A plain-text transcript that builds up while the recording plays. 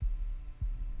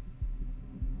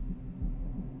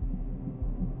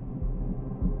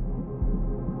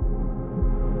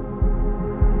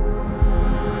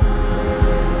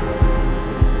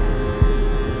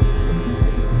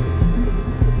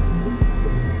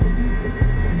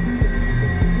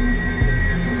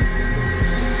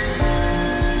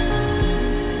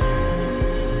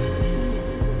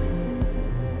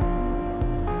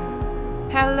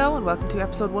and welcome to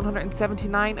episode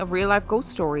 179 of Real Life Ghost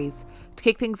Stories. To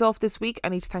kick things off this week, I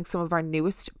need to thank some of our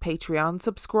newest Patreon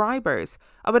subscribers.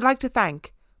 I would like to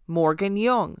thank Morgan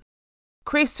Young,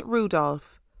 Chris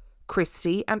Rudolph,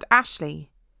 Christy and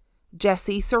Ashley,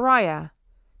 Jesse Soraya,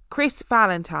 Chris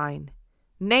Valentine,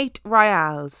 Nate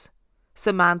Ryals,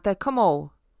 Samantha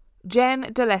Camo, Jen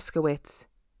Deleskowitz,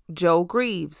 Joe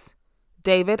Greaves,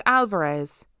 David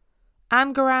Alvarez,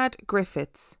 Angarad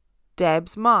Griffiths,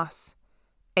 Debs Moss,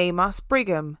 Amos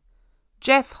Brigham,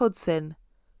 Jeff Hudson,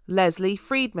 Leslie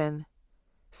Friedman,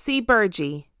 C.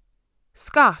 Burgee,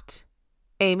 Scott,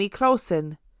 Amy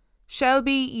Closen,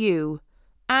 Shelby Yu,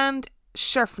 and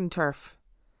Sherfenturf.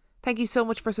 Thank you so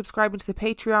much for subscribing to the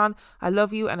Patreon. I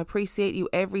love you and appreciate you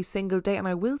every single day. And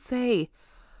I will say,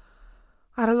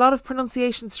 I had a lot of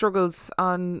pronunciation struggles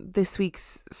on this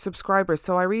week's subscribers,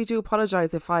 so I really do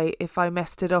apologise if I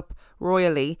messed it up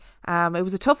royally. It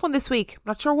was a tough one this week.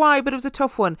 Not sure why, but it was a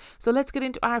tough one. So let's get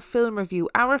into our film review.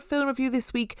 Our film review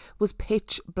this week was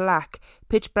Pitch Black.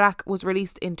 Pitch Black was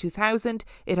released in 2000.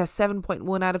 It has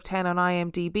 7.1 out of 10 on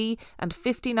IMDb and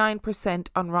 59%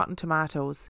 on Rotten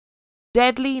Tomatoes.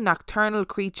 Deadly nocturnal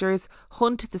creatures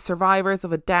hunt the survivors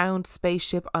of a downed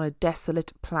spaceship on a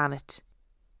desolate planet.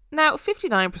 Now,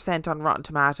 59% on Rotten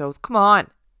Tomatoes. Come on.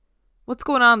 What's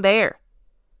going on there?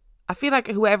 I feel like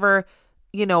whoever,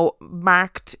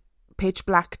 marked Pitch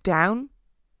Black down,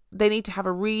 they need to have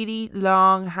a really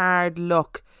long, hard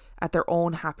look at their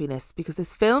own happiness, because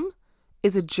this film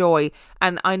is a joy.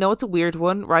 And I know it's a weird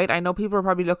one, right? I know people are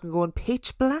probably looking going,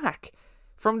 Pitch Black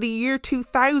from the year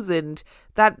 2000,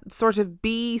 that sort of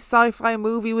B sci-fi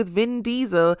movie with Vin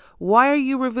Diesel. Why are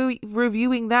you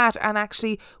reviewing that? And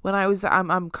actually, when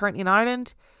I'm currently in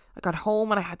Ireland, I got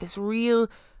home and I had this real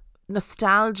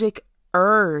nostalgic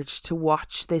urge to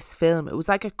watch this film. It was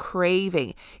like a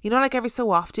craving. Like every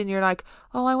so often you're like,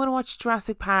 oh, I want to watch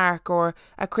Jurassic Park, or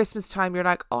at Christmas time you're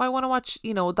like, oh, I want to watch,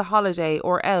 The Holiday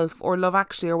or Elf or Love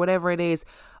Actually or whatever it is.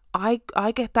 I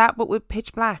get that, but with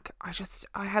Pitch Black,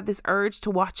 I had this urge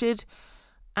to watch it,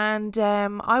 and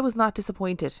I was not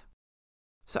disappointed.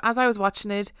 So as I was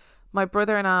watching it, my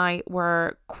brother and I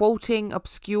were quoting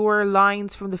obscure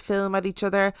lines from the film at each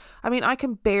other. I mean, I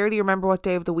can barely remember what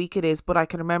day of the week it is, but I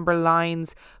can remember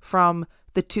lines from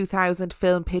the 2000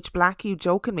 film Pitch Black. You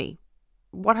joking me?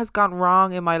 What has gone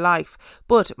wrong in my life?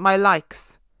 But my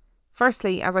likes.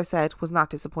 Firstly, as I said, was not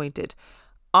disappointed.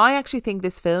 I actually think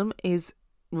this film is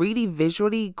really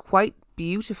visually quite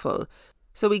beautiful.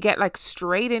 So we get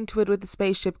straight into it with the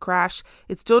spaceship crash.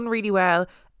 It's done really well.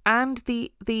 And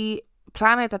the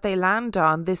planet that they land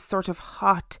on, this sort of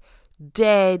hot,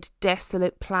 dead,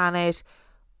 desolate planet,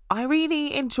 I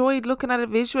really enjoyed looking at it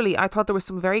visually. I thought there were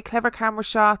some very clever camera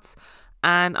shots,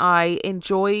 and I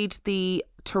enjoyed the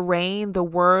terrain, the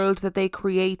world that they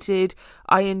created.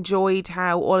 I enjoyed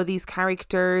how all of these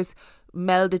characters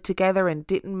melded together and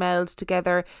didn't meld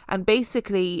together, and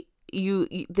basically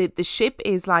the ship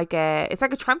is it's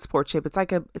like a transport ship. It's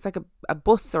like a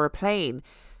bus or a plane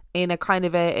in a kind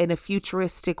of in a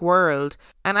futuristic world,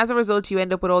 and as a result you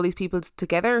end up with all these people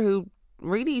together who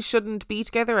really shouldn't be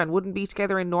together and wouldn't be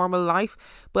together in normal life.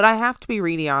 But I have to be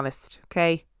really honest,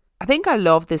 okay? I think I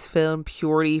love this film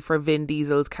purely for Vin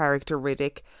Diesel's character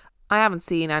Riddick. I haven't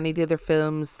seen any of the other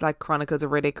films like Chronicles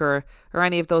of Riddick or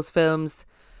any of those films.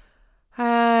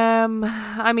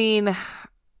 I mean,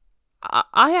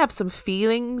 I have some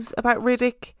feelings about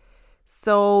Riddick.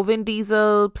 So Vin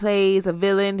Diesel plays a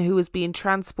villain who is being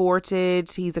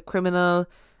transported. He's a criminal,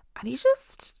 and you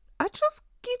just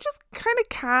kind of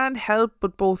can't help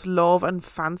but both love and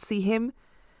fancy him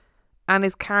and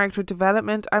his character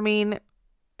development. I mean,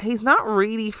 he's not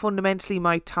really fundamentally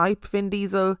my type, Vin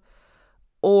Diesel,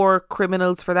 or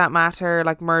criminals for that matter,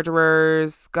 like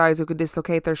murderers, guys who can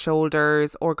dislocate their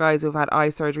shoulders, or guys who've had eye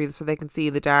surgery so they can see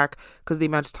in the dark because of the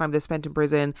amount of time they spent in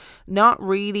prison. Not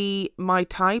really my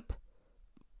type,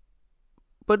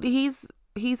 but he's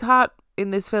hot in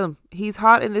this film. He's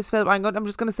hot in this film. I'm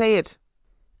just going to say it.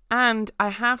 And I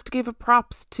have to give a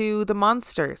props to the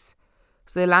monsters.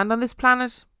 So they land on this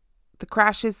planet, the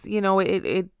crash is,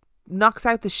 it knocks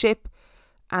out the ship,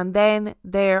 and then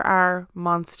there are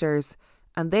monsters.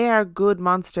 And they are good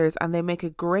monsters, and they make a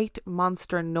great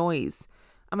monster noise.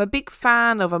 I'm a big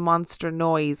fan of a monster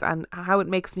noise and how it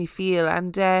makes me feel.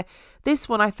 And this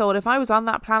one, I thought if I was on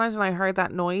that planet and I heard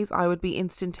that noise, I would be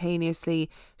instantaneously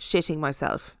shitting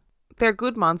myself. They're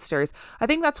good monsters. I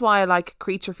think that's why I like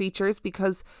creature features,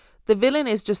 because the villain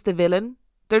is just the villain.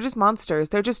 They're just monsters.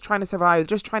 They're just trying to survive,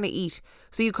 just trying to eat.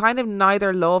 So you kind of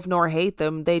neither love nor hate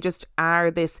them. They just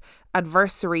are this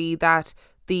adversary that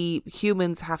the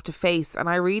humans have to face, and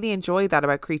I really enjoy that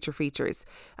about creature features.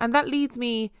 And that leads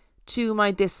me to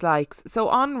my dislikes. So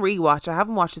on rewatch, I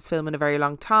haven't watched this film in a very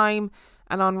long time,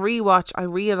 and on rewatch I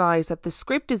realised that the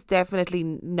script is definitely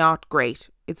not great.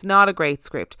 It's not a great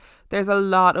script. There's a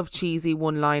lot of cheesy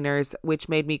one-liners which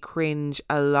made me cringe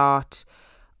a lot.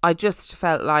 I just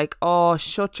felt like, oh,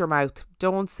 shut your mouth.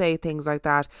 Don't say things like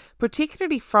that.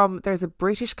 Particularly there's a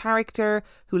British character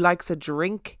who likes a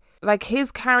drink. Like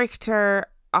his character,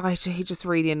 he just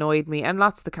really annoyed me. And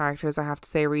lots of the characters, I have to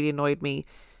say, really annoyed me.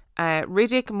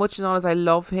 Riddick, much as all as I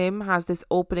love him, has this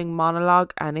opening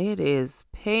monologue and it is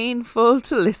painful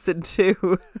to listen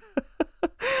to.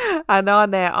 And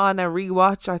on a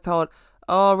rewatch, I thought,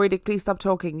 oh, Riddick, please stop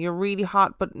talking. You're really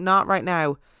hot, but not right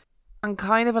now. And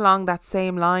kind of along that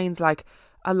same lines, like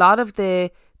a lot of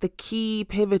the key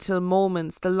pivotal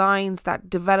moments, the lines that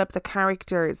develop the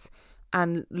characters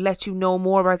and let you know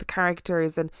more about the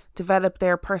characters and develop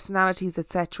their personalities,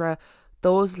 etc.,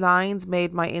 those lines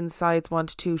made my insides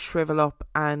want to shrivel up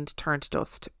and turn to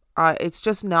dust. It's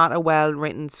just not a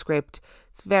well-written script.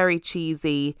 It's very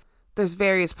cheesy. There's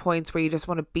various points where you just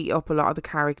want to beat up a lot of the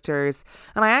characters.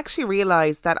 And I actually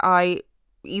realised that I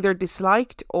either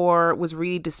disliked or was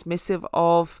really dismissive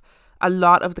of a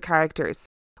lot of the characters.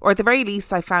 Or at the very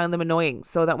least, I found them annoying.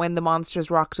 So that when the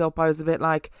monsters rocked up, I was a bit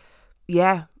like,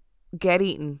 yeah, get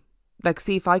eaten. Like,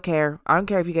 see if I care. I don't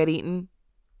care if you get eaten.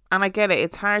 And I get it.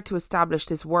 It's hard to establish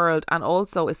this world and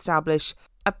also establish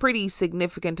a pretty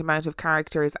significant amount of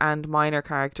characters and minor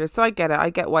characters. So I get it.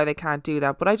 I get why they can't do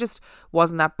that. But I just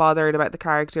wasn't that bothered about the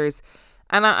characters.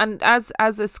 And as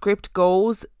a script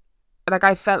goes, like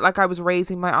I felt like I was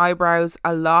raising my eyebrows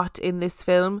a lot in this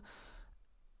film.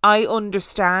 I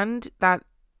understand that,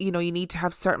 you need to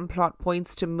have certain plot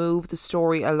points to move the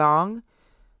story along.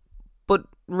 But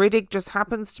Riddick just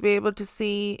happens to be able to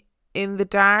see in the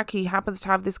dark. He happens to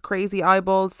have this crazy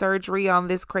eyeball surgery on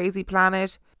this crazy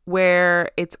planet where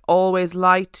it's always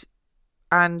light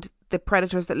and the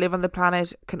predators that live on the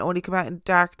planet can only come out in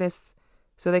darkness.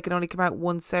 So they can only come out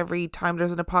once every time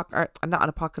there's an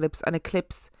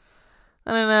eclipse.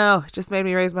 I don't know, it just made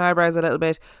me raise my eyebrows a little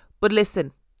bit. But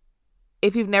listen,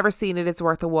 if you've never seen it, it's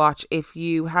worth a watch. If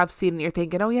you have seen it and you're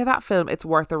thinking, oh yeah, that film, it's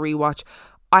worth a rewatch.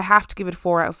 I have to give it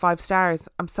 4 out of 5 stars.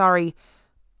 I'm sorry.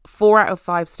 4 out of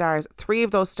 5 stars. 3 of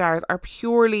those stars are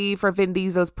purely for Vin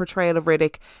Diesel's portrayal of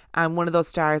Riddick, and 1 of those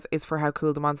stars is for how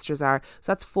cool the monsters are.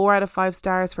 So that's 4 out of 5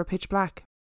 stars for Pitch Black.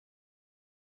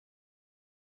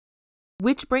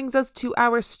 Which brings us to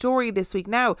our story this week.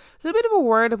 Now, a little bit of a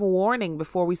word of a warning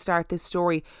before we start this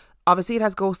story. Obviously, it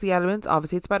has ghostly elements.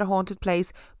 Obviously, it's about a haunted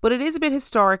place. But it is a bit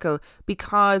historical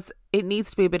because it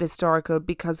needs to be a bit historical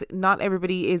because not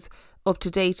everybody is up to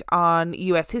date on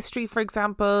US history, for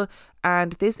example.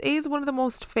 And this is one of the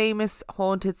most famous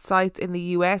haunted sites in the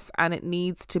US and it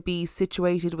needs to be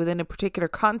situated within a particular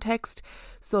context.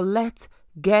 So let's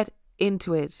get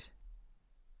into it.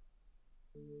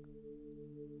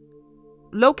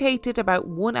 Located about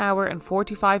 1 hour and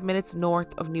 45 minutes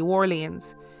north of New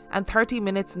Orleans and 30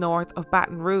 minutes north of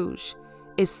Baton Rouge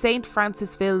is St.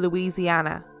 Francisville,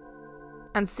 Louisiana.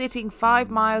 And sitting 5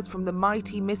 miles from the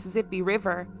mighty Mississippi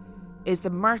River is the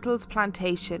Myrtles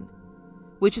Plantation,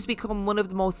 which has become one of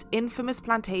the most infamous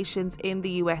plantations in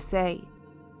the USA.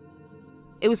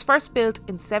 It was first built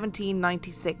in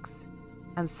 1796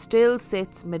 and still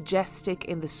sits majestic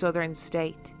in the southern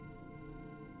state.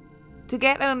 To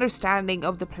get an understanding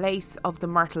of the place of the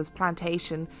Myrtles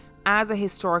Plantation as a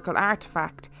historical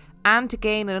artefact and to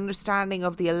gain an understanding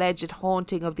of the alleged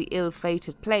haunting of the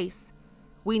ill-fated place,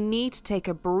 we need to take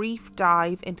a brief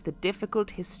dive into the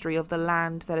difficult history of the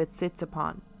land that it sits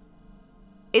upon.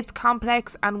 It's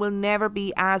complex and will never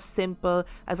be as simple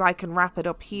as I can wrap it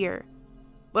up here,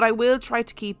 but I will try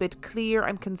to keep it clear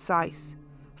and concise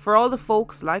for all the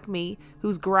folks like me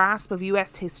whose grasp of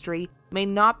US history may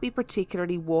not be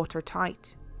particularly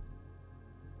watertight.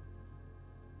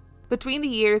 Between the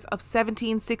years of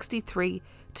 1763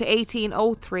 to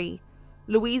 1803,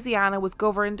 Louisiana was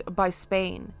governed by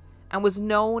Spain and was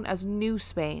known as New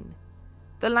Spain.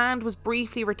 The land was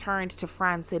briefly returned to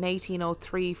France in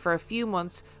 1803 for a few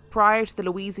months prior to the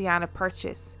Louisiana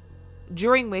Purchase,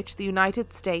 during which the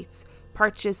United States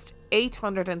purchased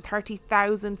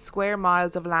 830,000 square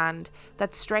miles of land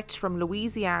that stretched from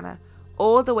Louisiana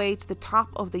all the way to the top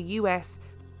of the US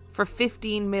for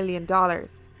 $15 million.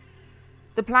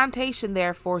 The plantation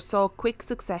therefore saw a quick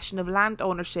succession of land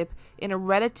ownership in a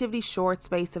relatively short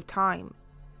space of time,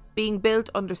 being built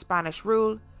under Spanish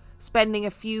rule, spending a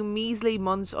few measly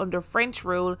months under French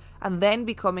rule, and then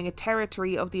becoming a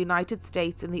territory of the United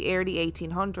States in the early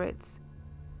 1800s.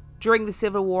 During the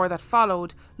Civil War that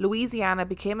followed, Louisiana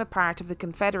became a part of the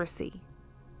Confederacy.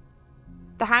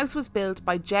 The house was built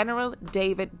by General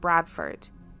David Bradford.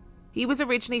 He was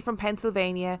originally from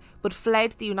Pennsylvania but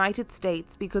fled the United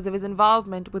States because of his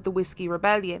involvement with the Whiskey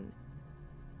Rebellion.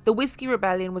 The Whiskey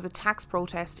Rebellion was a tax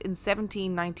protest in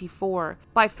 1794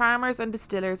 by farmers and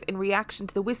distillers in reaction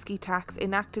to the whiskey tax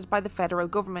enacted by the federal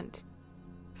government.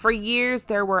 For years,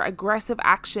 there were aggressive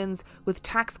actions with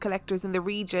tax collectors in the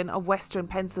region of western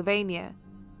Pennsylvania.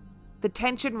 The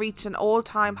tension reached an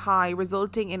all-time high,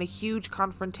 resulting in a huge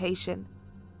confrontation.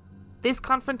 This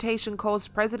confrontation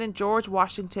caused President George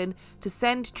Washington to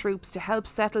send troops to help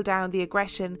settle down the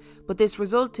aggression, but this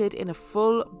resulted in a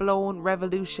full-blown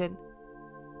revolution.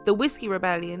 The Whiskey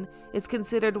Rebellion is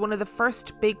considered one of the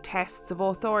first big tests of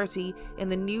authority in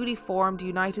the newly formed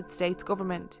United States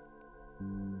government.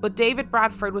 But David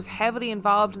Bradford was heavily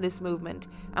involved in this movement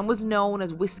and was known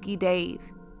as Whiskey Dave.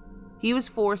 He was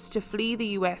forced to flee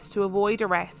the US to avoid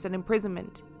arrest and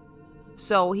imprisonment.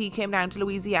 So he came down to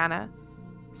Louisiana,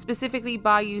 specifically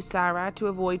Bayou Sara, to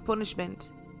avoid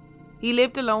punishment. He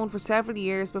lived alone for several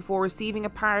years before receiving a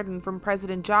pardon from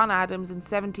President John Adams in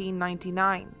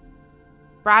 1799.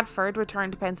 Bradford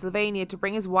returned to Pennsylvania to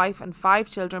bring his wife and 5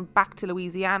 children back to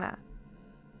Louisiana.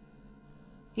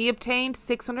 He obtained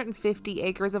 650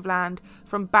 acres of land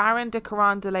from Baron de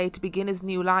Carondelet to begin his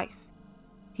new life.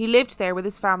 He lived there with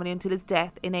his family until his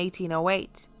death in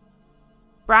 1808.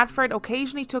 Bradford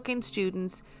occasionally took in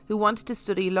students who wanted to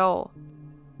study law.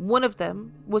 One of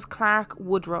them was Clark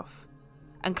Woodruff,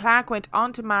 and Clark went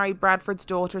on to marry Bradford's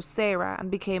daughter Sarah and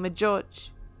became a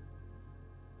judge.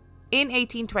 In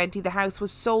 1820, the house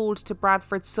was sold to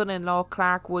Bradford's son-in-law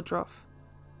Clark Woodruff,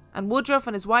 and Woodruff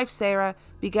and his wife Sarah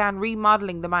began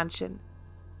remodelling the mansion.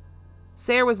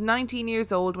 Sarah was 19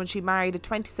 years old when she married a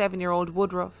 27-year-old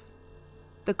Woodruff.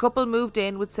 The couple moved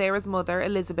in with Sarah's mother,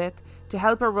 Elizabeth, to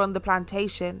help her run the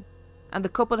plantation, and the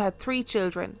couple had 3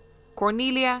 children,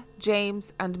 Cornelia,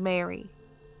 James, and Mary.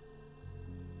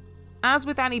 As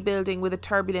with any building with a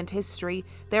turbulent history,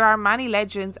 there are many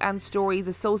legends and stories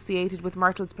associated with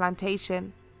Myrtle's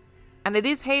plantation, and it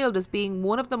is hailed as being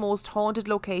one of the most haunted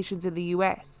locations in the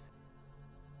US.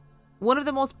 One of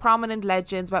the most prominent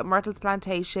legends about Myrtle's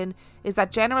plantation is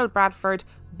that General Bradford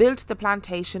built the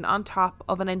plantation on top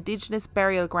of an indigenous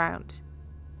burial ground.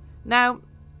 Now,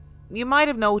 you might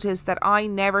have noticed that I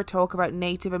never talk about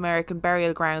Native American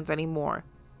burial grounds anymore,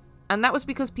 and that was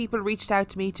because people reached out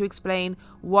to me to explain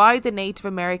why the Native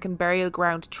American burial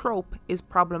ground trope is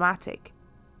problematic.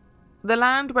 The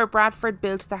land where Bradford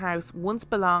built the house once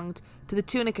belonged to the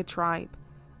Tunica tribe,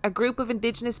 a group of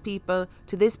indigenous people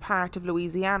to this part of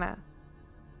Louisiana.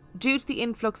 Due to the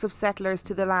influx of settlers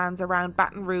to the lands around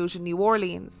Baton Rouge and New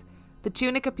Orleans, the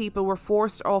Tunica people were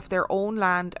forced off their own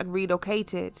land and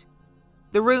relocated.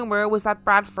 The rumour was that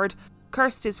Bradford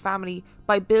cursed his family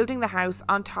by building the house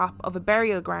on top of a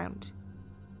burial ground.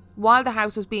 While the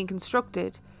house was being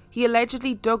constructed, he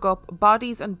allegedly dug up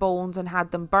bodies and bones and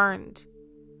had them burned.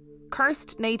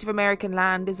 Cursed Native American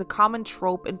land is a common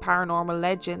trope in paranormal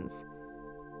legends.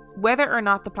 Whether or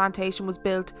not the plantation was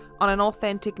built on an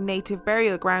authentic native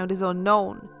burial ground is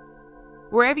unknown.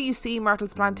 Wherever you see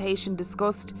Myrtle's plantation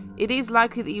discussed, it is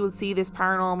likely that you will see this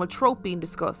paranormal trope being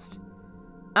discussed.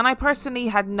 And I personally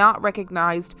had not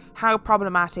recognised how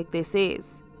problematic this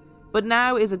is, but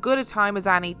now is as good a time as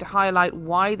any to highlight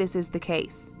why this is the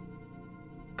case.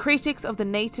 Critics of the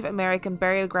Native American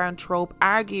burial ground trope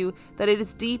argue that it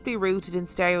is deeply rooted in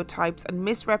stereotypes and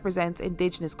misrepresents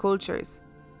indigenous cultures.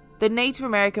 The Native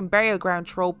American burial ground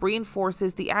trope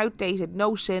reinforces the outdated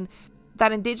notion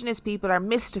that indigenous people are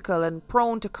mystical and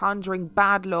prone to conjuring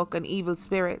bad luck and evil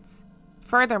spirits.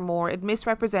 Furthermore, it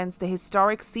misrepresents the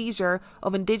historic seizure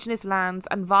of indigenous lands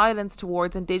and violence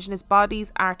towards indigenous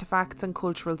bodies, artefacts, and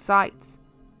cultural sites.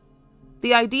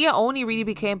 The idea only really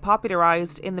became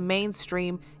popularised in the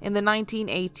mainstream in the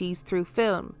 1980s through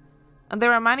film, and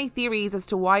there are many theories as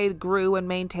to why it grew and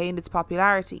maintained its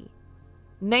popularity.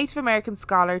 Native American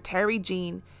scholar Terry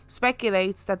Jean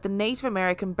speculates that the Native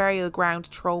American burial ground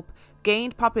trope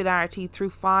gained popularity through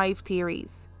 5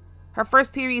 theories. Her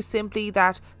first theory is simply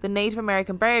that the Native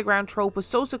American burial ground trope was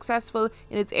so successful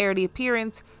in its early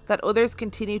appearance that others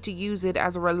continued to use it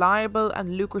as a reliable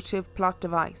and lucrative plot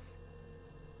device.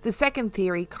 The second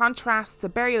theory contrasts a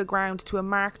burial ground to a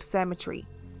marked cemetery.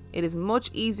 It is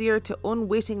much easier to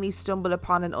unwittingly stumble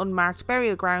upon an unmarked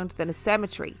burial ground than a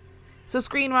cemetery, so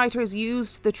screenwriters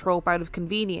used the trope out of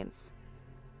convenience.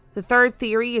 The third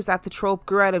theory is that the trope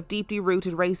grew out of deeply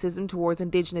rooted racism towards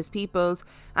indigenous peoples,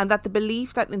 and that the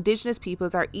belief that indigenous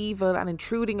peoples are evil and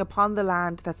intruding upon the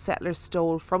land that settlers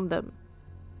stole from them.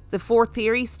 The fourth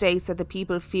theory states that the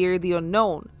people fear the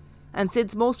unknown, and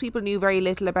since most people knew very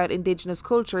little about indigenous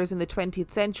cultures in the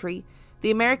 20th century,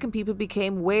 the American people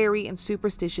became wary and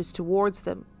superstitious towards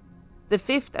them. The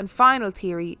fifth and final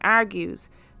theory argues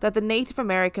that the Native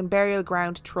American burial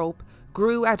ground trope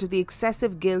grew out of the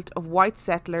excessive guilt of white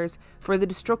settlers for the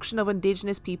destruction of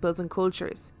indigenous peoples and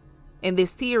cultures. In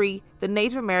this theory, the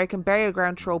Native American burial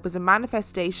ground trope is a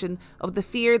manifestation of the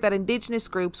fear that indigenous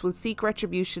groups will seek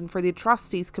retribution for the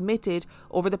atrocities committed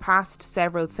over the past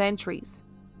several centuries.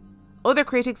 Other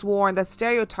critics warn that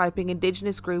stereotyping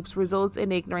indigenous groups results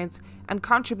in ignorance and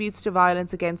contributes to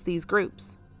violence against these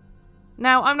groups.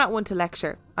 Now, I'm not one to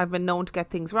lecture. I've been known to get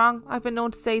things wrong, I've been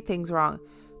known to say things wrong,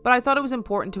 but I thought it was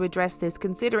important to address this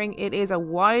considering it is a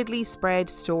widely spread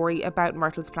story about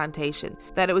Myrtle's plantation,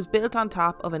 that it was built on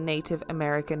top of a Native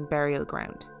American burial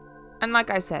ground. And like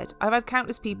I said, I've had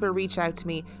countless people reach out to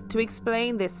me to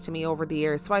explain this to me over the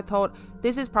years, so I thought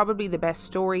this is probably the best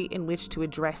story in which to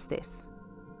address this.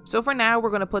 So for now,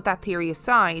 we're going to put that theory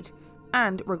aside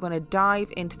and we're going to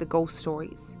dive into the ghost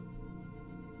stories.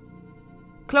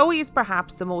 Chloe is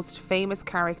perhaps the most famous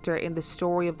character in the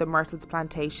story of the Myrtles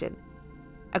plantation.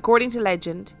 According to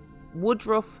legend,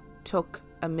 Woodruff took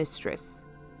a mistress.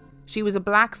 She was a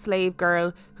black slave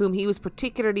girl whom he was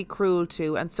particularly cruel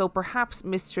to, and so perhaps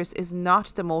mistress is not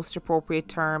the most appropriate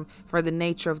term for the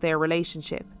nature of their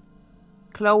relationship.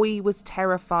 Chloe was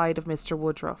terrified of Mr.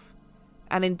 Woodruff,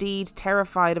 and indeed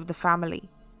terrified of the family,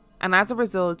 and as a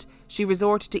result, she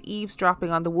resorted to eavesdropping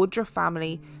on the Woodruff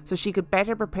family so she could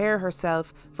better prepare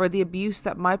herself for the abuse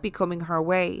that might be coming her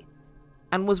way,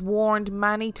 and was warned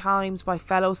many times by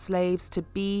fellow slaves to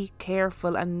be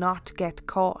careful and not get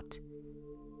caught.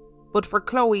 But for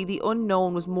Chloe, the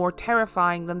unknown was more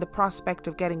terrifying than the prospect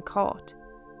of getting caught.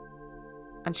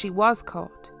 And she was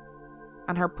caught,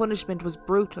 and her punishment was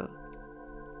brutal.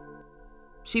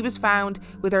 She was found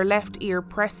with her left ear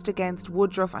pressed against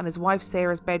Woodruff and his wife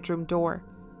Sarah's bedroom door,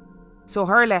 so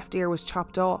her left ear was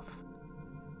chopped off.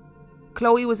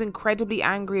 Chloe was incredibly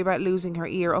angry about losing her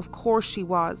ear. Of course she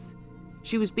was.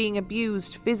 She was being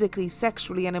abused physically,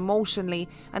 sexually and emotionally,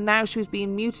 and now she was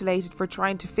being mutilated for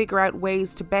trying to figure out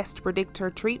ways to best predict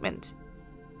her treatment.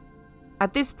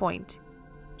 At this point,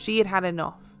 she had had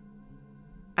enough,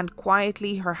 and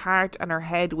quietly her heart and her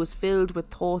head was filled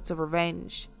with thoughts of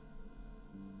revenge.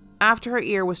 After her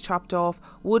ear was chopped off,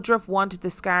 Woodruff wanted the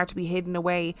scar to be hidden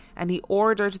away, and he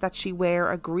ordered that she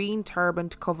wear a green turban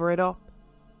to cover it up.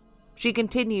 She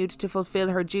continued to fulfill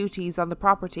her duties on the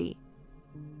property,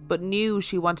 but knew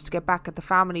she wanted to get back at the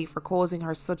family for causing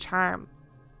her such harm.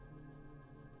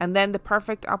 And then the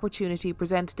perfect opportunity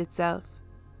presented itself.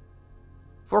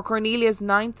 For Cornelia's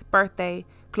 9th birthday,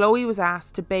 Chloe was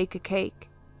asked to bake a cake.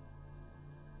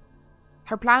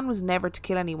 Her plan was never to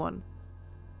kill anyone.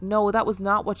 No, that was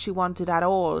not what she wanted at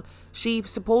all. She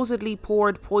supposedly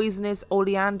poured poisonous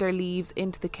oleander leaves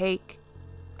into the cake.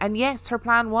 And yes, her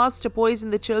plan was to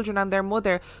poison the children and their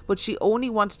mother, but she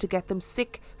only wanted to get them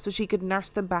sick so she could nurse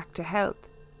them back to health.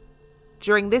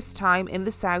 During this time in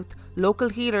the South, local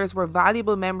healers were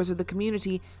valuable members of the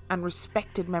community and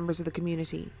respected members of the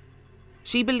community.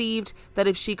 She believed that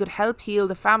if she could help heal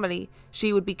the family,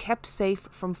 she would be kept safe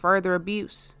from further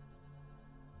abuse.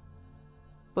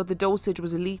 But the dosage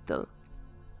was lethal,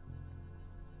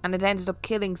 and it ended up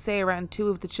killing Sarah and 2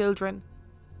 of the children.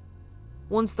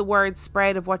 Once the word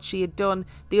spread of what she had done,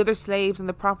 the other slaves on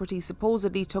the property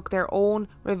supposedly took their own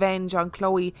revenge on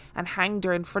Chloe and hanged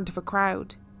her in front of a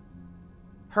crowd.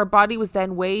 Her body was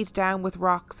then weighed down with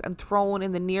rocks and thrown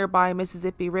in the nearby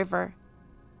Mississippi River.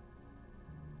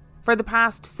 For the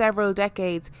past several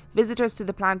decades, visitors to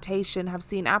the plantation have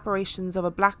seen apparitions of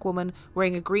a black woman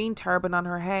wearing a green turban on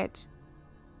her head.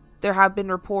 There have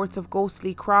been reports of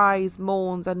ghostly cries,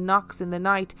 moans and knocks in the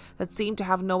night that seem to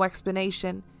have no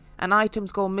explanation, and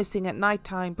items go missing at night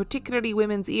time, particularly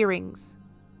women's earrings.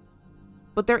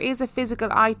 But there is a physical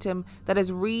item that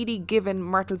has really given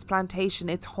Myrtle's plantation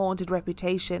its haunted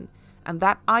reputation, and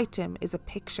that item is a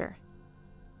picture.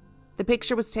 The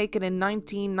picture was taken in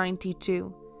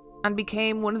 1992 and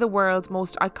became one of the world's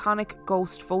most iconic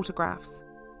ghost photographs.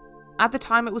 At the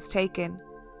time it was taken,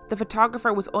 the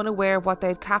photographer was unaware of what they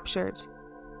had captured.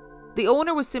 The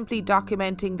owner was simply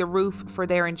documenting the roof for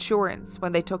their insurance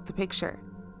when they took the picture.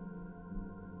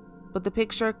 But the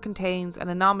picture contains an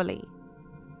anomaly.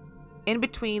 In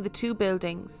between the 2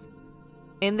 buildings,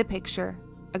 in the picture,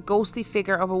 a ghostly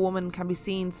figure of a woman can be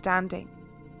seen standing.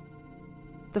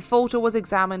 The photo was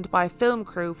examined by a film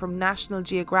crew from National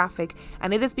Geographic,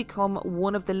 and it has become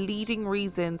one of the leading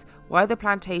reasons why the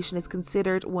plantation is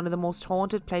considered one of the most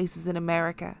haunted places in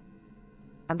America.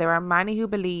 And there are many who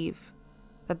believe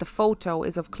that the photo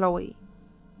is of Chloe.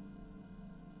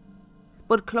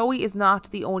 But Chloe is not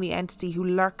the only entity who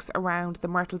lurks around the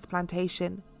Myrtles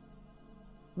plantation.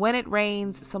 When it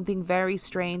rains, something very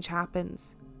strange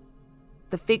happens.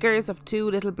 The figures of 2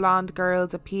 little blonde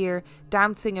girls appear,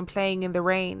 dancing and playing in the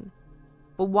rain.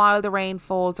 But while the rain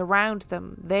falls around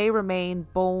them, they remain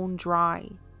bone dry.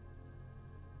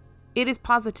 It is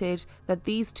posited that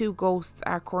these 2 ghosts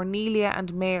are Cornelia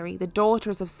and Mary, the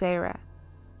daughters of Sarah.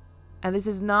 And this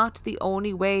is not the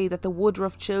only way that the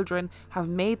Woodruff children have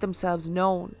made themselves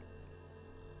known.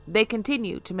 They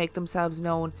continue to make themselves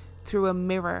known through a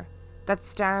mirror that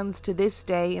stands to this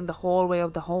day in the hallway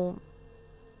of the home.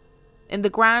 In the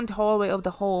grand hallway of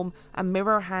the home, a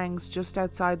mirror hangs just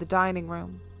outside the dining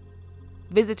room.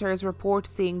 Visitors report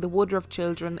seeing the Woodruff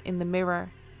children in the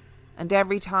mirror, and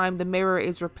every time the mirror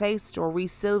is replaced or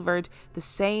resilvered, the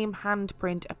same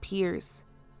handprint appears.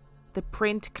 The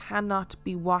print cannot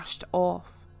be washed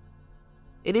off.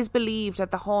 It is believed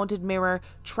that the haunted mirror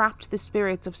trapped the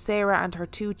spirits of Sarah and her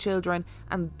 2 children,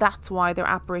 and that's why their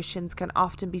apparitions can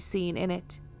often be seen in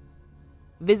it.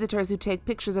 Visitors who take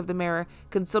pictures of the mirror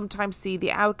can sometimes see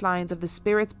the outlines of the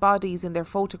spirits' bodies in their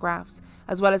photographs,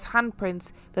 as well as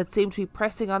handprints that seem to be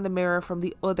pressing on the mirror from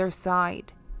the other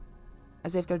side,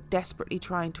 as if they're desperately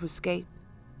trying to escape.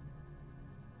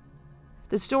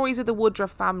 The stories of the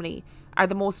Woodruff family are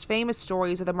the most famous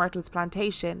stories of the Myrtles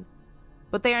plantation,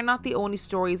 but they are not the only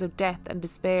stories of death and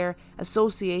despair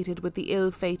associated with the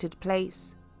ill-fated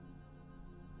place.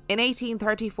 In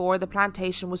 1834, the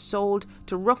plantation was sold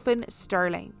to Ruffin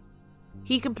Sterling.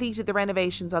 He completed the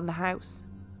renovations on the house.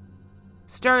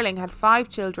 Sterling had 5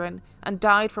 children and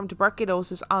died from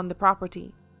tuberculosis on the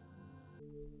property.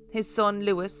 His son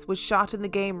Lewis was shot in the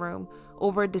game room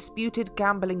over a disputed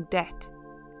gambling debt.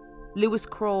 Lewis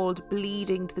crawled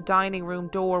bleeding to the dining room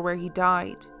door where he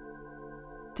died.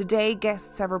 Today,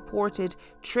 guests have reported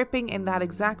tripping in that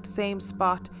exact same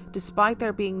spot, despite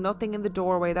there being nothing in the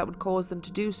doorway that would cause them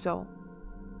to do so.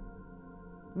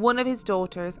 One of his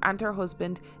daughters and her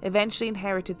husband eventually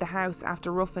inherited the house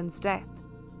after Ruffin's death.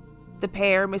 The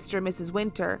pair, Mr. and Mrs.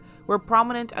 Winter, were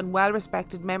prominent and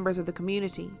well-respected members of the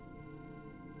community.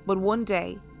 But one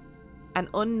day, an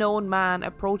unknown man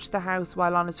approached the house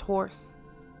while on his horse.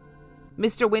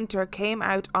 Mr. Winter came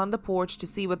out on the porch to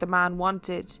see what the man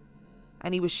wanted,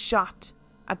 and he was shot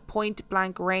at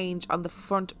point-blank range on the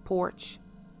front porch.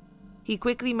 He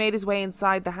quickly made his way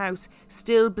inside the house,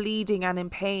 still bleeding and in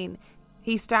pain.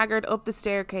 He staggered up the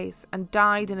staircase and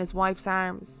died in his wife's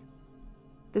arms.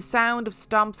 The sound of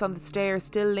stomps on the stairs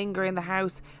still linger in the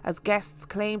house as guests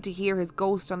claim to hear his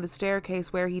ghost on the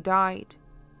staircase where he died.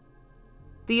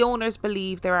 The owners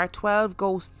believe there are 12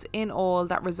 ghosts in all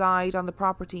that reside on the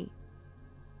property.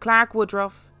 Clark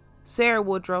Woodruff, Sarah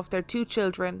Woodruff, their 2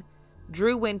 children,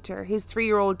 Drew Winter, his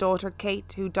 3-year-old daughter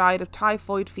Kate, who died of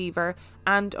typhoid fever,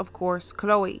 and of course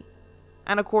Chloe.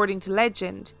 And according to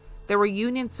legend, there were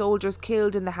Union soldiers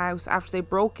killed in the house after they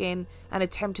broke in and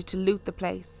attempted to loot the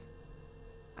place.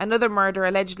 Another murder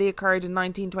allegedly occurred in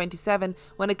 1927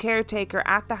 when a caretaker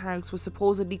at the house was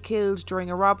supposedly killed during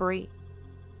a robbery.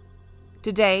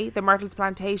 Today, the Myrtles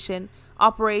plantation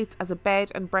operates as a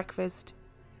bed and breakfast.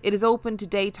 It is open to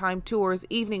daytime tours,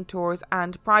 evening tours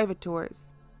and private tours.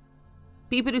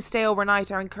 People who stay overnight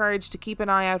are encouraged to keep an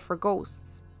eye out for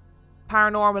ghosts.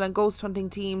 Paranormal and ghost hunting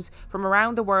teams from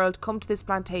around the world come to this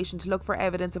plantation to look for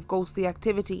evidence of ghostly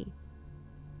activity.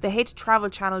 The hit Travel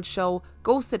Channel show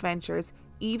Ghost Adventures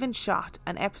even shot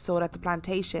an episode at the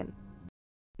plantation.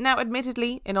 Now,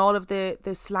 admittedly, in all of the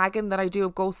slagging that I do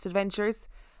of Ghost Adventures,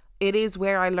 it is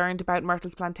where I learned about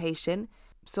Myrtles plantation.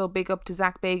 So big up to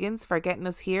Zach Bagans for getting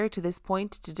us here to this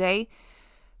point today.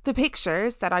 The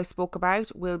pictures that I spoke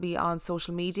about will be on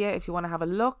social media if you want to have a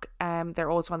look. They're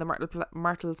also on the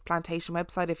Myrtles Plantation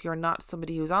website if you're not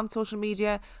somebody who's on social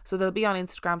media. So they'll be on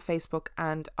Instagram, Facebook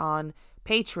and on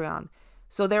Patreon.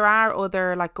 So there are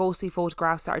other like ghostly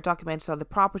photographs that are documented on the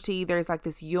property. There's like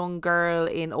this young girl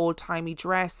in old-timey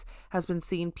dress has been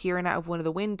seen peering out of one of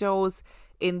the windows.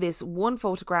 In this one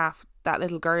photograph, that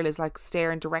little girl is like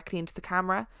staring directly into the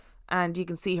camera. And you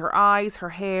can see her eyes,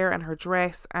 her hair and her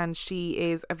dress. And she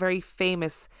is a very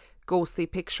famous ghostly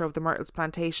picture of the Myrtles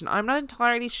plantation. I'm not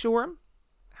entirely sure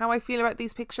how I feel about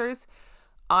these pictures.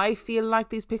 I feel like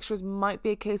these pictures might be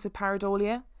a case of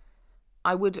pareidolia.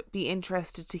 I would be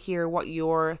interested to hear what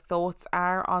your thoughts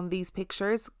are on these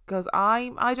pictures, because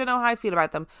I don't know how I feel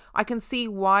about them. I can see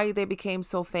why they became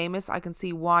so famous. I can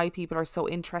see why people are so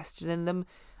interested in them.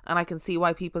 And I can see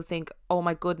why people think, oh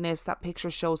my goodness, that picture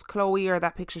shows Chloe or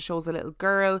that picture shows a little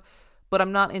girl. But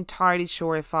I'm not entirely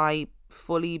sure if I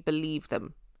fully believe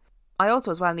them. I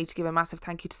also as well need to give a massive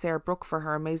thank you to Sarah Brooke for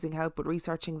her amazing help with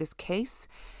researching this case.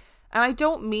 And I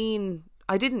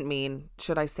didn't mean,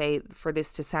 should I say, for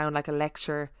this to sound like a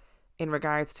lecture in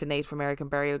regards to Native American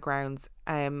burial grounds,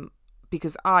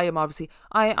 because I am obviously,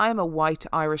 I'm a white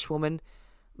Irish woman.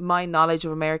 My knowledge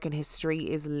of American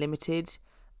history is limited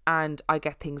and I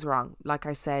get things wrong, like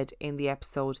I said in the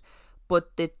episode.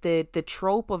 But the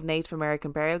trope of Native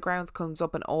American burial grounds comes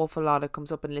up an awful lot. It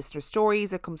comes up in listener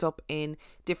stories. It comes up in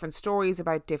different stories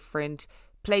about different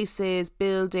places,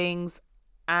 buildings,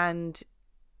 and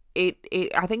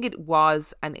I think it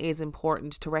was and is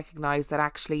important to recognise that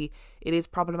actually it is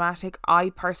problematic. I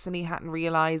personally hadn't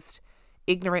realised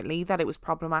ignorantly that it was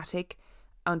problematic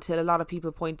until a lot of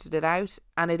people pointed it out,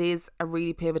 and it is a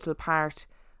really pivotal part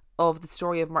of the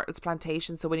story of Myrtle's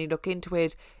plantation. So when you look into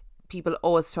it, people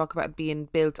always talk about it being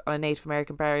built on a Native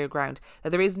American burial ground.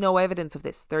 Now, there is no evidence of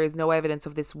this. There is no evidence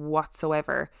of this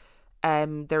whatsoever.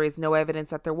 There is no evidence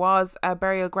that there was a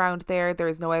burial ground there. There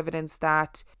is no evidence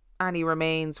that any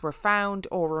remains were found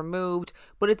or removed.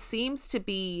 But it seems to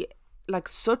be like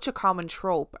such a common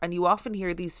trope. And you often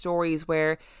hear these stories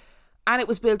where, and it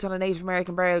was built on a Native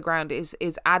American burial ground is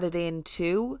added in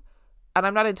too. And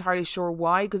I'm not entirely sure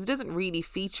why, because it doesn't really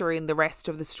feature in the rest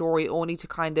of the story, only to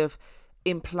kind of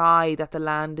imply that the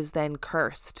land is then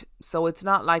cursed. So it's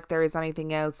not like there is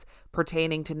anything else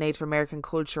pertaining to Native American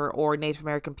culture or Native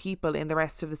American people in the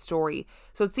rest of the story.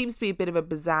 So it seems to be a bit of a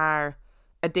bizarre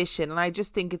addition, and I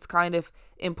just think it's kind of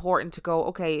important to go,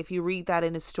 okay, if you read that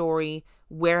in a story,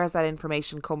 where has that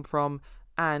information come from,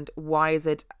 and why is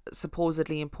it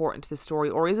supposedly important to the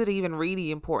story, or is it even really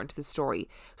important to the story?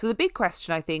 So the big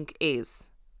question, I think,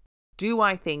 is, do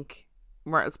I think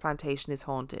Myrtle's plantation is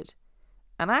haunted?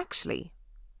 And actually,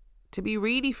 to be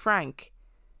really frank,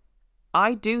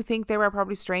 I do think there are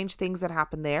probably strange things that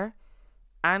happen there.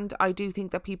 And I do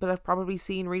think that people have probably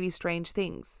seen really strange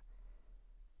things.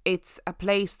 It's a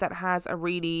place that has a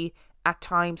really, at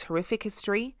times, horrific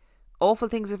history. Awful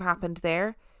things have happened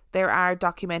there. There are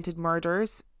documented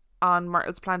murders on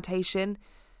Myrtle's plantation.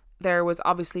 There was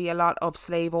obviously a lot of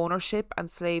slave ownership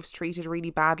and slaves treated really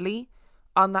badly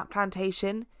on that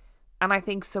plantation. And I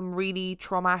think some really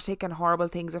traumatic and horrible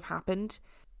things have happened.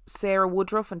 Sarah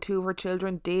Woodruff and 2 of her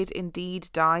children did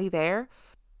indeed die there.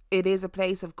 It is a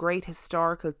place of great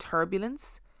historical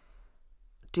turbulence.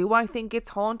 Do I think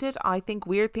it's haunted? I think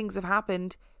weird things have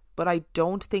happened, but I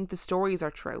don't think the stories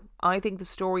are true. I think the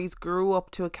stories grew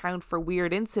up to account for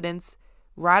weird incidents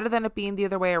rather than it being the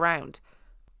other way around.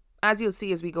 As you'll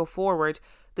see as we go forward,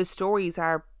 the stories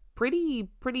are pretty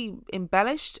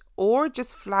embellished or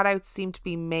just flat out seem to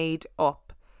be made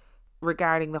up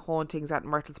regarding the hauntings at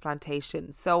Myrtle's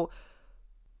plantation. So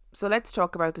let's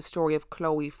talk about the story of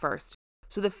Chloe first.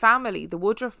 So the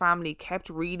Woodruff family kept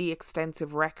really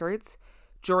extensive records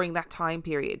during that time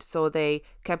period. So they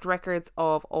kept records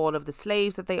of all of the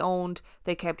slaves that they owned.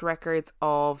 They kept records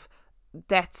of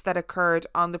deaths that occurred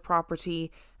on the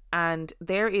property. And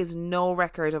there is no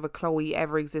record of a Chloe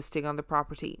ever existing on the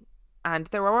property. And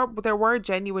there were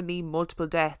genuinely multiple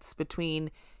deaths between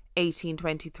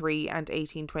 1823 and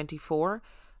 1824.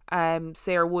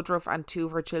 Sarah Woodruff and 2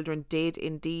 of her children did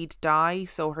indeed die.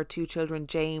 So her 2 children,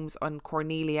 James and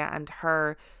Cornelia, and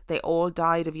her, they all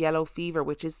died of yellow fever,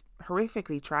 which is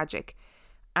horrifically tragic.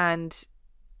 And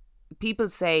people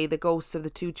say the ghosts of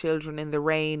the 2 children in the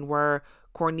rain were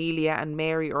Cornelia and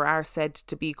Mary, or are said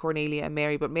to be Cornelia and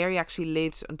Mary, but Mary actually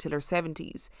lived until her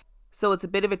 70s. So it's a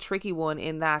bit of a tricky one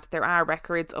in that there are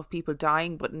records of people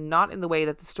dying, but not in the way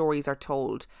that the stories are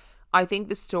told. I think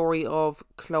the story of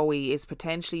Chloe is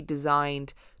potentially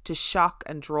designed to shock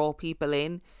and draw people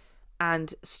in.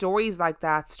 And stories like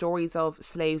that, stories of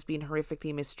slaves being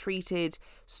horrifically mistreated,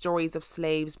 stories of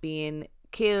slaves being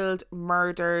killed,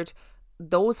 murdered,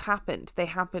 those happened. They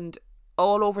happened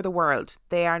all over the world.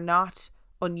 They are not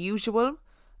unusual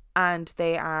and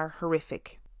they are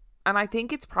horrific. And I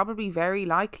think it's probably very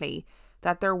likely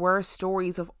that there were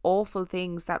stories of awful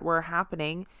things that were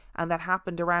happening and that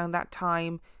happened around that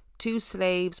time to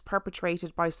slaves,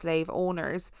 perpetrated by slave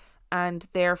owners, and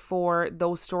therefore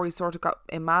those stories sort of got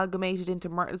amalgamated into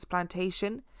Myrtle's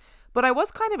plantation. But I was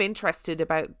kind of interested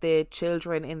about the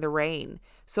children in the rain.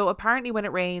 So apparently when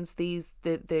it rains,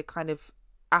 the kind of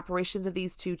apparitions of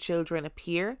these 2 children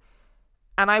appear.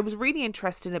 And I was really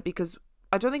interested in it because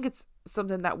I don't think it's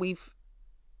something that we've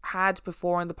had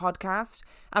before on the podcast.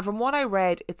 And from what I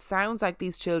read, it sounds like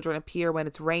these children appear when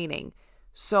it's raining.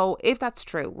 So if that's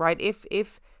true, right?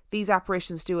 If these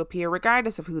apparitions do appear,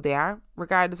 regardless of who they are,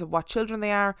 regardless of what children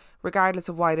they are, regardless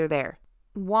of why they're there,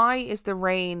 why is the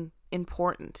rain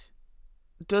important?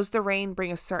 Does the rain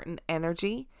bring a certain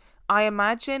energy? I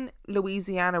imagine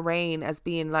Louisiana rain as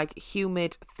being like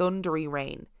humid, thundery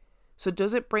rain. So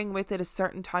does it bring with it a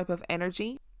certain type of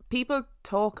energy? People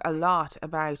talk a lot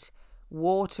about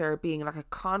water being like a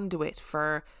conduit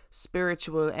for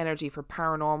spiritual energy, for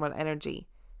paranormal energy.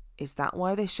 Is that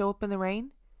why they show up in the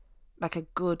rain? Like a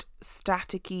good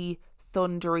staticky,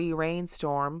 thundery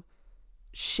rainstorm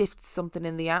shifts something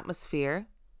in the atmosphere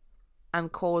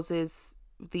and causes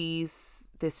this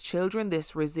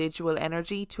residual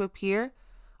energy to appear.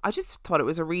 I just thought it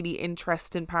was a really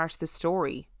interesting part of the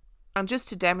story. And just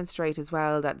to demonstrate as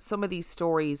well that some of these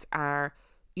stories are,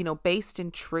 based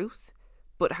in truth,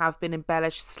 but have been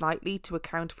embellished slightly to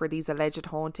account for these alleged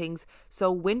hauntings.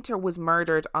 So Winter was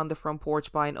murdered on the front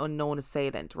porch by an unknown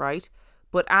assailant, right?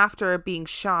 But after being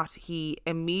shot, he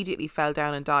immediately fell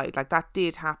down and died. Like, that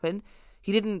did happen.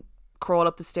 He didn't crawl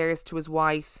up the stairs to his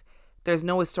wife. There's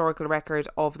no historical record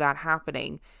of that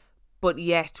happening. But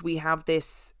yet we have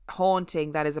this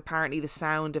haunting that is apparently the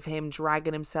sound of him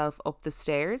dragging himself up the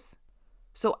stairs.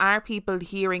 So are people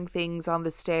hearing things on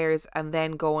the stairs and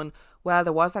then going, well,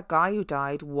 there was that guy who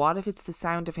died. What if it's the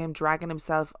sound of him dragging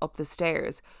himself up the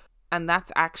stairs? And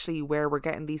that's actually where we're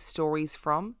getting these stories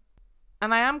from.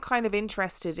 And I am kind of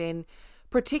interested in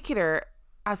particular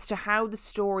as to how the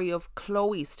story of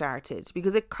Chloe started,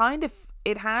 because it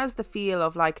has the feel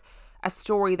of like a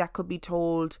story that could be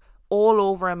told all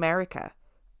over America,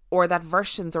 or that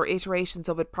versions or iterations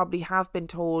of it probably have been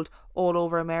told all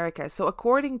over America. So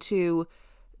according to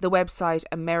the website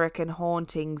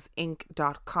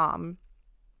AmericanHauntingsInc.com,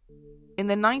 in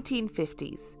the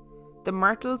 1950s, the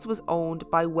Myrtles was owned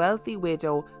by wealthy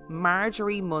widow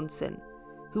Marjorie Munson,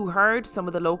 who heard some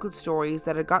of the local stories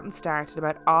that had gotten started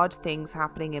about odd things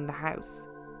happening in the house.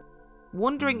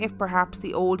 Wondering if perhaps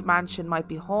the old mansion might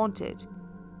be haunted,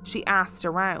 she asked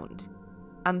around,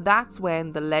 and that's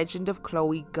when the legend of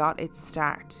Chloe got its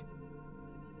start.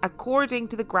 According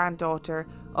to the granddaughter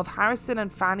of Harrison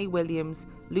and Fanny Williams,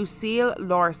 Lucille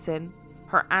Lorison,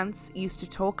 her aunts used to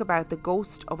talk about the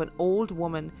ghost of an old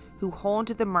woman who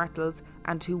haunted the Myrtles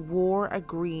and who wore a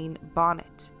green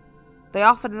bonnet. They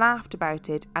often laughed about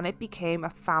it, and it became a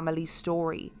family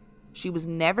story. She was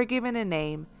never given a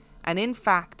name, and in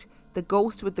fact, the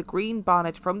ghost with the green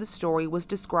bonnet from the story was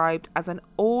described as an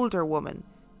older woman,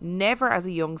 never as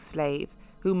a young slave,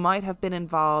 who might have been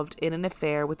involved in an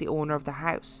affair with the owner of the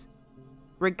house.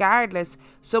 Regardless,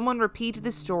 someone repeated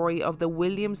the story of the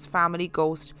Williams family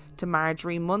ghost to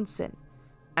Marjorie Munson,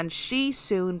 and she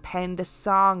soon penned a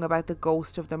song about the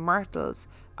ghost of the Myrtles,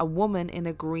 a woman in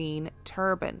a green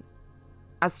turban.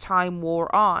 As time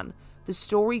wore on, the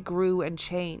story grew and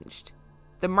changed.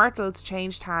 The Myrtles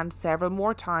changed hands several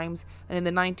more times, and in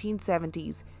the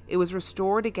 1970s, it was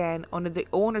restored again under the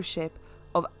ownership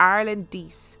of Arlen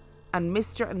Deese and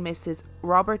Mr. and Mrs.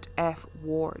 Robert F.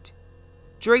 Ward.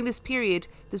 During this period,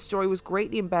 the story was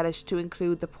greatly embellished to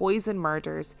include the poison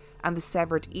murders and the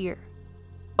severed ear.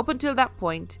 Up until that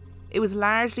point, it was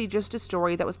largely just a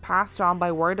story that was passed on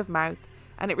by word of mouth,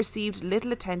 and it received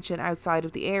little attention outside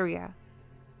of the area.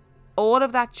 All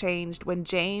of that changed when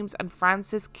James and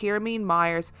Frances Kiermeen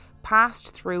Myers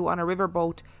passed through on a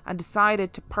riverboat and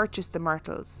decided to purchase the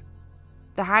Myrtles.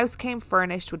 The house came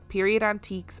furnished with period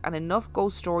antiques and enough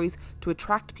ghost stories to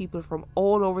attract people from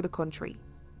all over the country.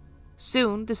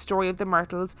 Soon, the story of the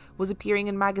Myrtles was appearing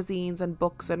in magazines and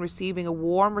books and receiving a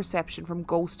warm reception from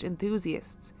ghost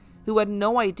enthusiasts, who had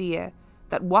no idea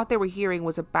that what they were hearing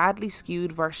was a badly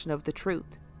skewed version of the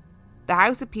truth. The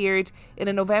house appeared in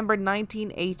a November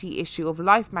 1980 issue of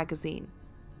Life magazine,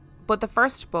 but the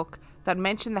first book that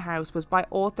mentioned the house was by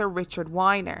author Richard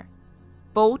Weiner.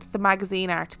 Both the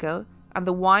magazine article and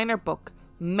the Weiner book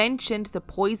mentioned the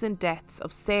poisoned deaths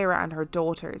of Sarah and her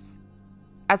daughters.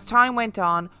 As time went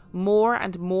on, more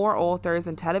and more authors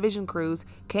and television crews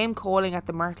came calling at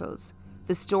the Myrtles.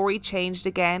 The story changed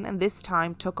again, and this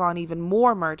time took on even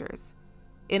more murders.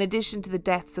 In addition to the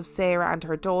deaths of Sarah and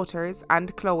her daughters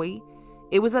and Chloe,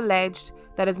 it was alleged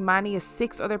that as many as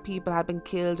 6 other people had been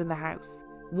killed in the house.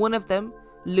 One of them,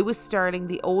 Lewis Sterling,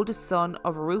 the oldest son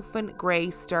of Rufin Gray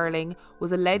Sterling,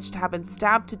 was alleged to have been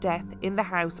stabbed to death in the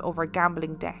house over a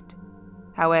gambling debt.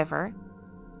 However,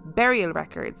 burial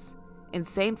records in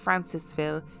St.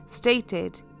 Francisville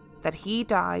stated that he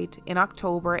died in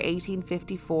October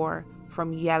 1854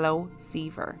 from yellow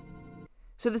fever.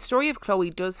 So the story of Chloe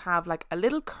does have like a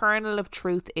little kernel of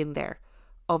truth in there,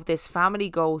 of this family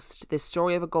ghost, this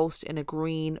story of a ghost in a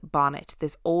green bonnet,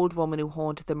 this old woman who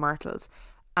haunted the Myrtles.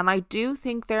 And I do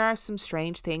think there are some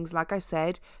strange things, like I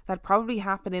said, that probably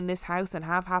happen in this house and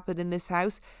have happened in this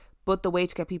house. But the way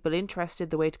to get people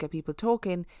interested, the way to get people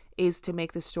talking, is to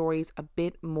make the stories a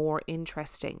bit more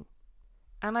interesting.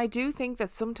 And I do think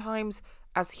that sometimes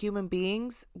as human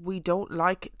beings, we don't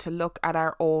like to look at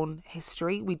our own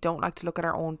history. We don't like to look at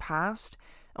our own past.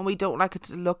 And we don't like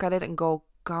to look at it and go,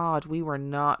 God, we were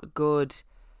not good.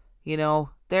 You know,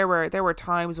 there were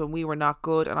times when we were not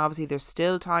good, and obviously there's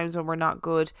still times when we're not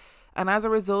good. And as a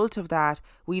result of that,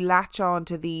 we latch on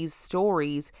to these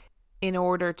stories in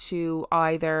order to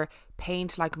either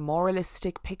paint like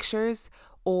moralistic pictures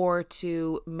or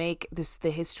to make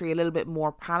the history a little bit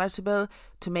more palatable,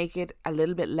 to make it a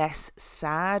little bit less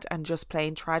sad and just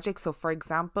plain tragic. So for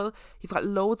example, you've got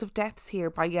loads of deaths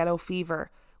here by yellow fever,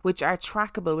 which are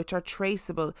trackable, which are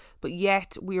traceable, but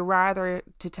yet we're rather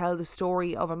to tell the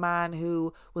story of a man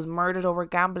who was murdered over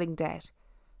gambling debt.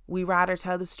 We rather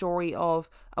tell the story of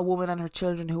a woman and her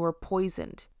children who were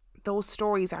poisoned. Those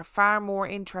stories are far more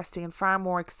interesting and far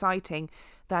more exciting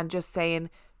than just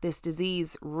saying this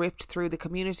disease ripped through the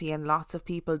community and lots of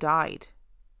people died.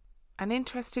 And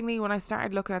interestingly, when I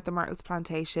started looking at the Myrtles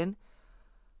Plantation,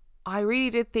 I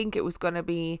really did think it was going to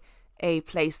be a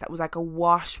place that was like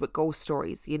awash with ghost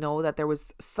stories, you know, that there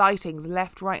was sightings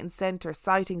left, right and centre,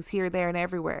 sightings here, there and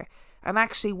everywhere. And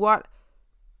actually what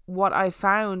I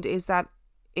found is that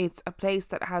it's a place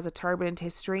that has a turbulent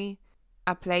history,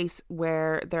 a place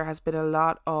where there has been a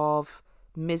lot of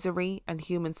misery and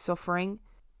human suffering,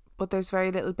 but there's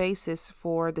very little basis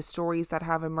for the stories that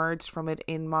have emerged from it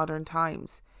in modern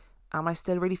times. Am I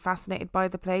still really fascinated by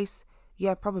the place?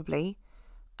 Yeah, probably.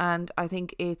 And I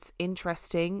think it's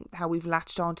interesting how we've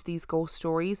latched on to these ghost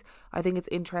stories. I think it's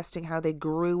interesting how they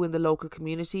grew in the local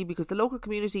community, because the local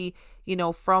community, you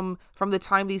know, from the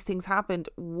time these things happened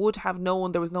would have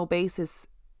known there was no basis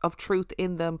of truth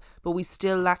in them, but we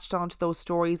still latched on to those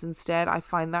stories instead. I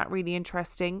find that really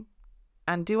interesting.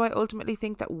 And do I ultimately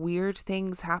think that weird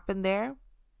things happen there?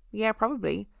 Yeah,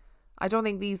 probably. I don't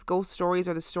think these ghost stories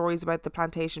or the stories about the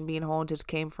plantation being haunted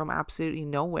came from absolutely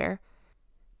nowhere.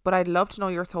 But I'd love to know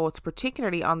your thoughts,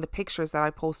 particularly on the pictures that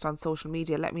I post on social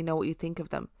media. Let me know what you think of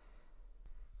them.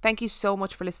 Thank you so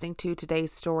much for listening to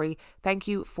today's story. Thank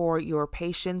you for your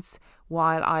patience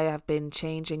while I have been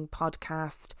changing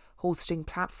podcast hosting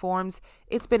platforms.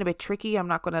 It's been a bit tricky, I'm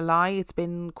not going to lie. It's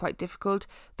been quite difficult.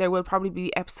 There will probably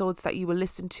be episodes that you will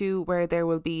listen to where there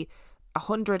will be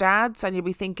 100 ads and you'll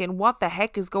be thinking, what the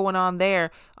heck is going on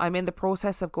there? I'm in the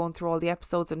process of going through all the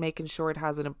episodes and making sure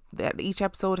that each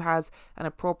episode has an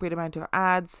appropriate amount of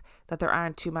ads, that there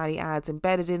aren't too many ads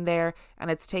embedded in there, and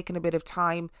it's taken a bit of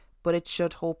time, but it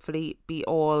should hopefully be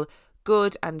all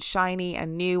good and shiny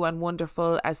and new and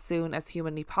wonderful as soon as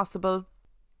humanly possible.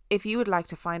 If you would like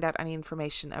to find out any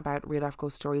information about Real Life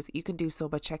Ghost Stories, you can do so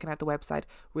by checking out the website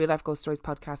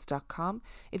reallifeghoststoriespodcast.com.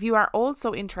 If you are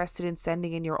also interested in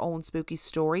sending in your own spooky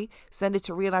story, send it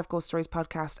to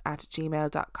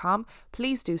reallifeghoststoriespodcast@gmail.com.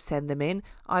 Please do send them in.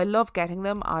 I love getting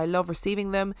them. I love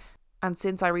receiving them. And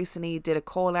since I recently did a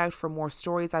call out for more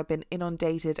stories, I've been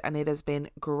inundated and it has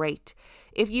been great.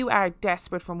 If you are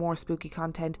desperate for more spooky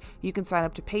content, you can sign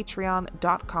up to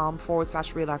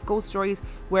patreon.com/reallifeghoststories,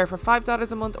 where for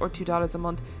 $5 a month or $2 a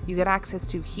month, you get access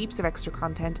to heaps of extra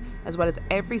content, as well as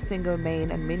every single main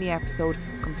and mini episode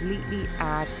completely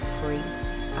ad free.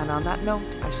 And on that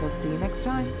note, I shall see you next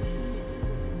time.